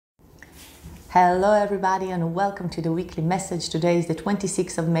Hello everybody and welcome to the weekly message. Today is the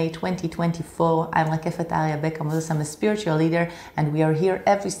 26th of May 2024. I'm Rakefet. I'm a spiritual leader and we are here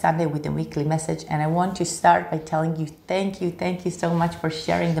every Sunday with the weekly message, and I want to start by telling you thank you so much for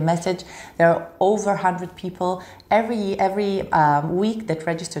sharing the message. There are over 100 people every week that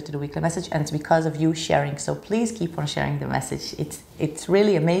register to the weekly message, and it's because of you sharing. So please keep on sharing the message. It's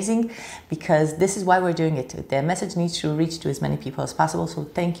really amazing because this is why we're doing it. The message needs to reach to as many people as possible. So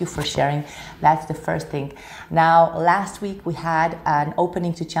thank you for sharing. That's the first thing. Now, last week we had an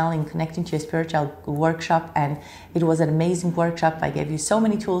opening to channeling, connecting to a spiritual workshop, and it was an amazing workshop. I gave you so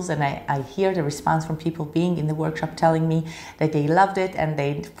many tools, and I hear the response from people being in the workshop telling me that they loved it and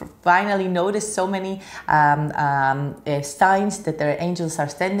they finally noticed so many signs that their angels are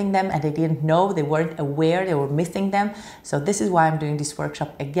sending them, and they didn't know, they weren't aware, they were missing them. So this is why I'm doing this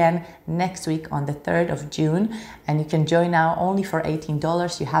workshop again next week on the 3rd of June, and you can join now only for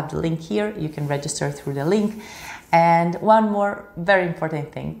 $18. You have the link here. You can register through the link. And one more very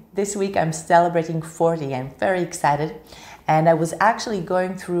important thing. This week I'm celebrating 40. I'm very excited. And I was actually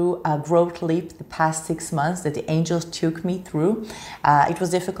going through a growth leap the past 6 months that the angels took me through. It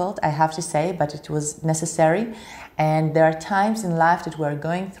was difficult, I have to say, but it was necessary. And there are times in life that we're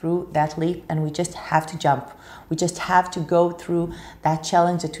going through that leap and we just have to jump. We just have to go through that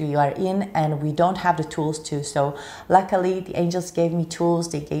challenge that we are in, and we don't have the tools to. So luckily the angels gave me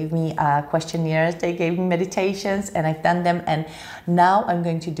tools, they gave me questionnaires, they gave me meditations, and I've done them. And now I'm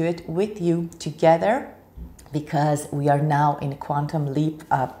going to do it with you together, because we are now in a quantum leap,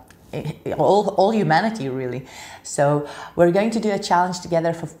 all humanity really. So we're going to do a challenge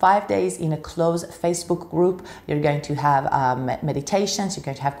together for 5 days in a closed Facebook group. You're going to have meditations, you're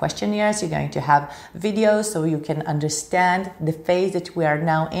going to have questionnaires, you're going to have videos so you can understand the phase that we are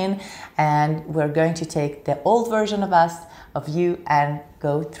now in, and we're going to take the old version of us, of you, and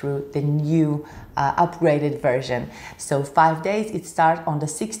go through the new upgraded version. So 5 days, it starts on the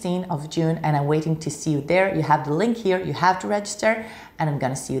 16th of June, and I'm waiting to see you there. You have the link here, you have to register, and I'm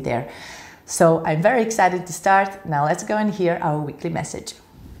gonna see you there. So I'm very excited to start. Now let's go and hear our weekly message.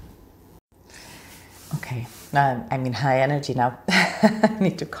 Okay, I'm in high energy now. I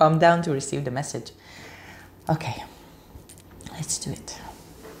need to calm down to receive the message. Okay, let's do it.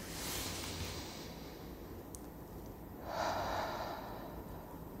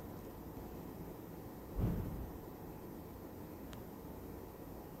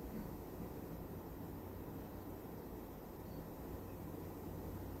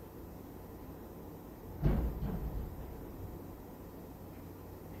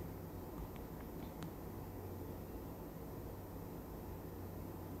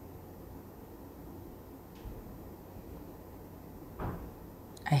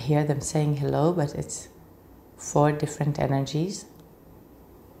 I hear them saying hello, but it's 4 different energies.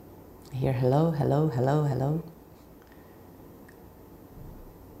 I hear hello, hello, hello, hello.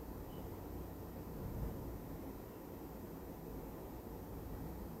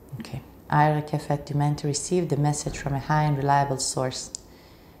 Okay. I, Rakefet, demand to receive the message from a high and reliable source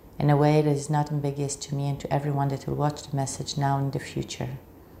in a way that is not ambiguous to me and to everyone that will watch the message now and in the future,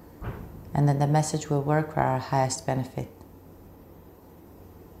 and that the message will work for our highest benefit.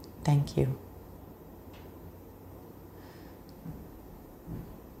 Thank you.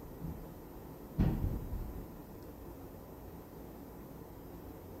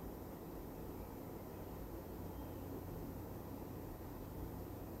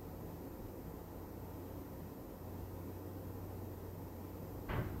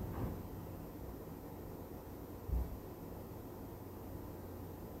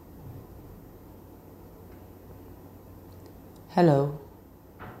 Hello.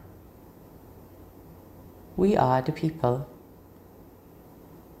 We are the people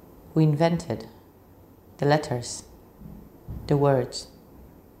who invented the letters, the words,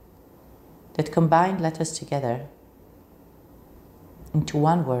 that combined letters together into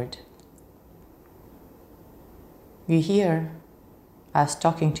one word. You hear us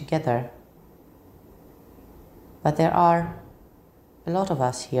talking together, but there are a lot of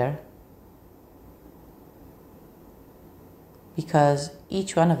us here, because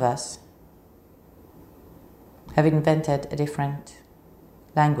each one of us have invented a different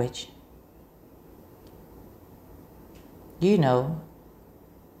language. You know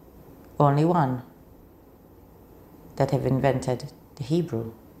only one that have invented the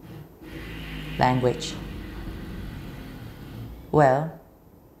Hebrew language. Well,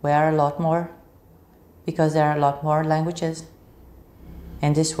 we are a lot more, because there are a lot more languages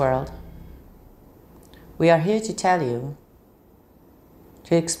in this world. We are here to tell you,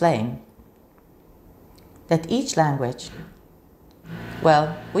 to explain that each language,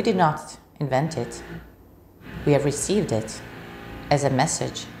 well, we did not invent it. We have received it as a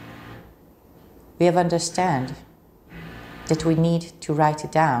message. We have understand that we need to write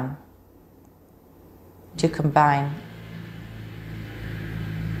it down, to combine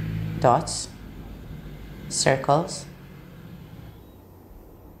dots, circles,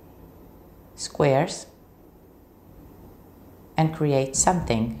 squares, and create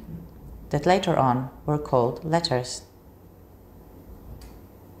something that later on were called letters.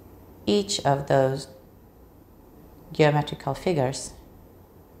 Each of those geometrical figures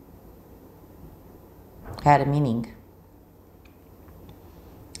had a meaning.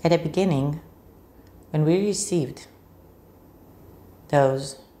 At the beginning, when we received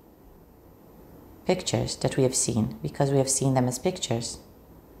those pictures that we have seen, because we have seen them as pictures,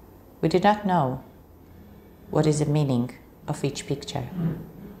 we did not know what is the meaning of each picture.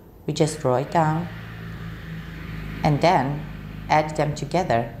 We just draw it down and then add them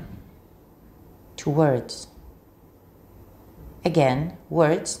together to words. Again,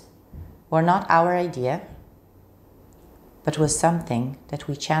 words were not our idea, but was something that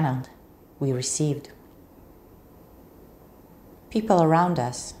we channeled, we received. People around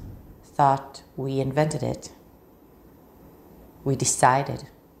us thought we invented it. We decided.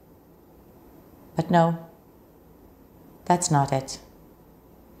 But no, that's not it.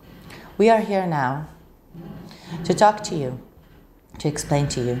 We are here now to talk to you, to explain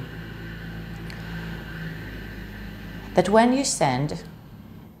to you that when you send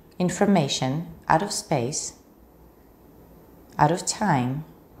information out of space, out of time,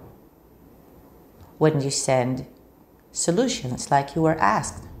 when you send solutions like you were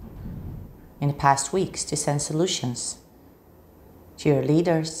asked in the past weeks to send solutions to your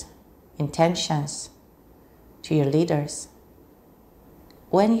leaders, intentions to your leaders,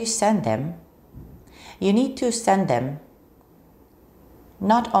 when you send them, you need to send them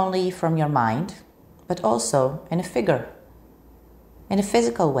not only from your mind, but also in a figure, in a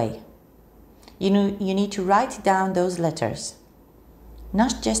physical way. You need to write down those letters,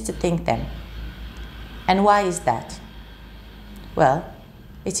 not just to think them. And why is that? Well,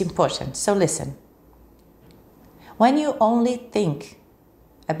 it's important, so listen. When you only think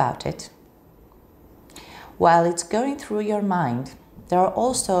about it, while it's going through your mind, there are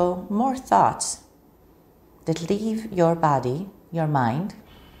also more thoughts that leave your body, your mind,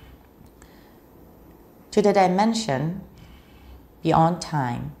 to the dimension beyond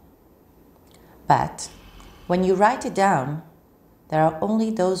time. But when you write it down, there are only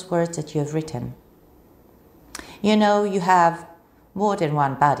those words that you have written. You know, you have more than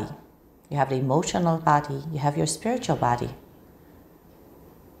one body. You have the emotional body, you have your spiritual body,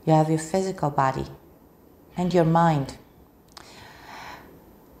 you have your physical body, and your mind.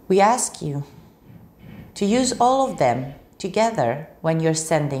 We ask you to use all of them together when you're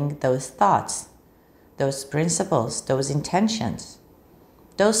sending those thoughts, those principles, those intentions,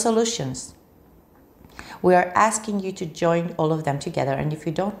 those solutions. We are asking you to join all of them together, and if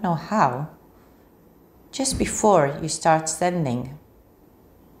you don't know how, just before you start sending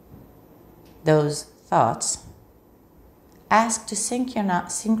those thoughts, ask to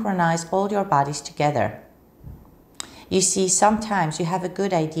synchronize all your bodies together. You see, sometimes you have a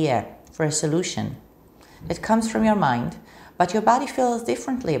good idea for a solution that comes from your mind, but your body feels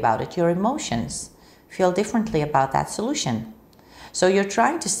differently about it. Your emotions feel differently about that solution. So you're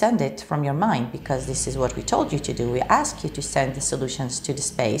trying to send it from your mind because this is what we told you to do. We ask you to send the solutions to the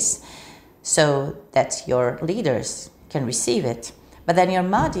space so that your leaders can receive it. But then your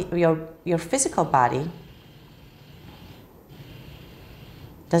body, your physical body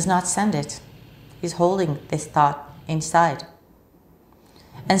does not send it. He's holding this thought inside.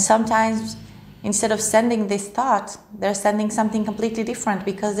 And sometimes, instead of sending this thought, they're sending something completely different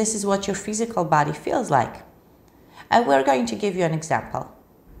because this is what your physical body feels like. And we're going to give you an example.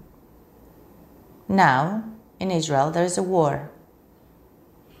 Now, in Israel, there is a war.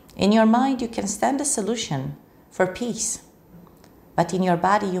 In your mind, you can send a solution for peace. But in your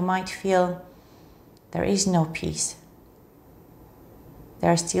body, you might feel there is no peace.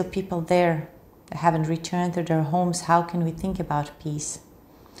 There are still people there that haven't returned to their homes. How can we think about peace?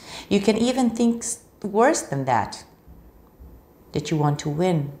 You can even think worse than that you want to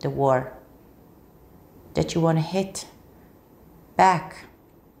win the war, that you want to hit back,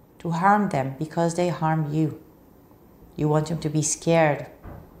 to harm them because they harm you. You want them to be scared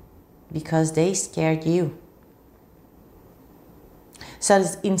because they scared you. So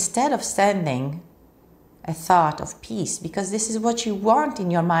instead of sending a thought of peace, because this is what you want in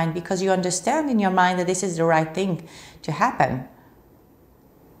your mind, because you understand in your mind that this is the right thing to happen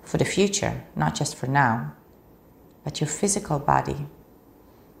for the future, not just for now, but your physical body.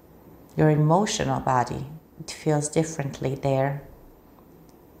 Your emotional body, it feels differently there.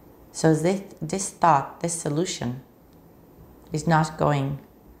 So this thought, this solution is not going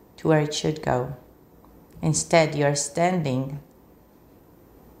to where it should go. Instead, you're standing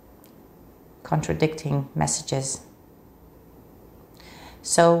contradicting messages.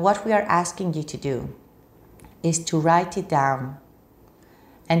 So what we are asking you to do is to write it down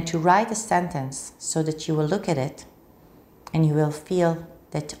and to write a sentence so that you will look at it and you will feel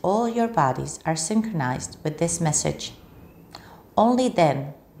that all your bodies are synchronized with this message. Only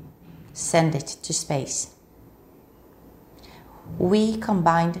then send it to space. We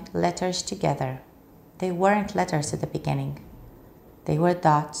combined letters together. They weren't letters at the beginning. They were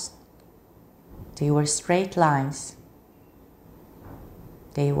dots. They were straight lines.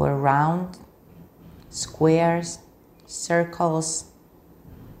 They were round, squares, circles,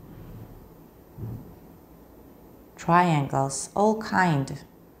 triangles, all kind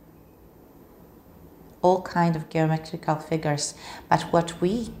of geometrical figures. But what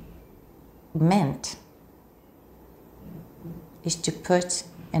we meant is to put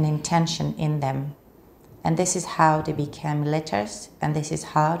an intention in them. And this is how they became letters, and this is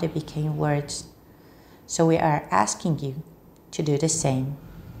how they became words. So we are asking you to do the same.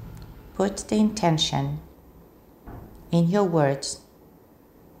 Put the intention in your words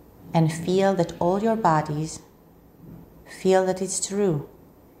and feel that all your bodies feel that it's true.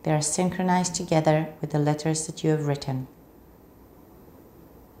 They are synchronized together with the letters that you have written.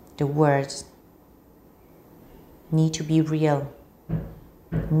 The words need to be real,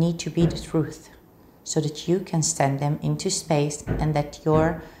 need to be the truth, so that you can send them into space and that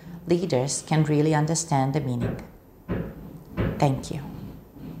your leaders can really understand the meaning. Thank you.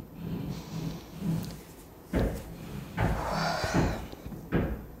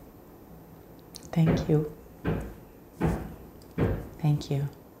 Thank you. Thank you.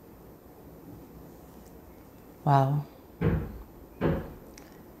 Wow.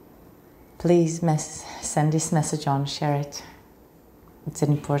 Please send this message on, share it. It's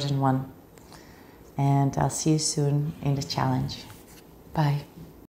an important one. And I'll see you soon in the challenge. Bye.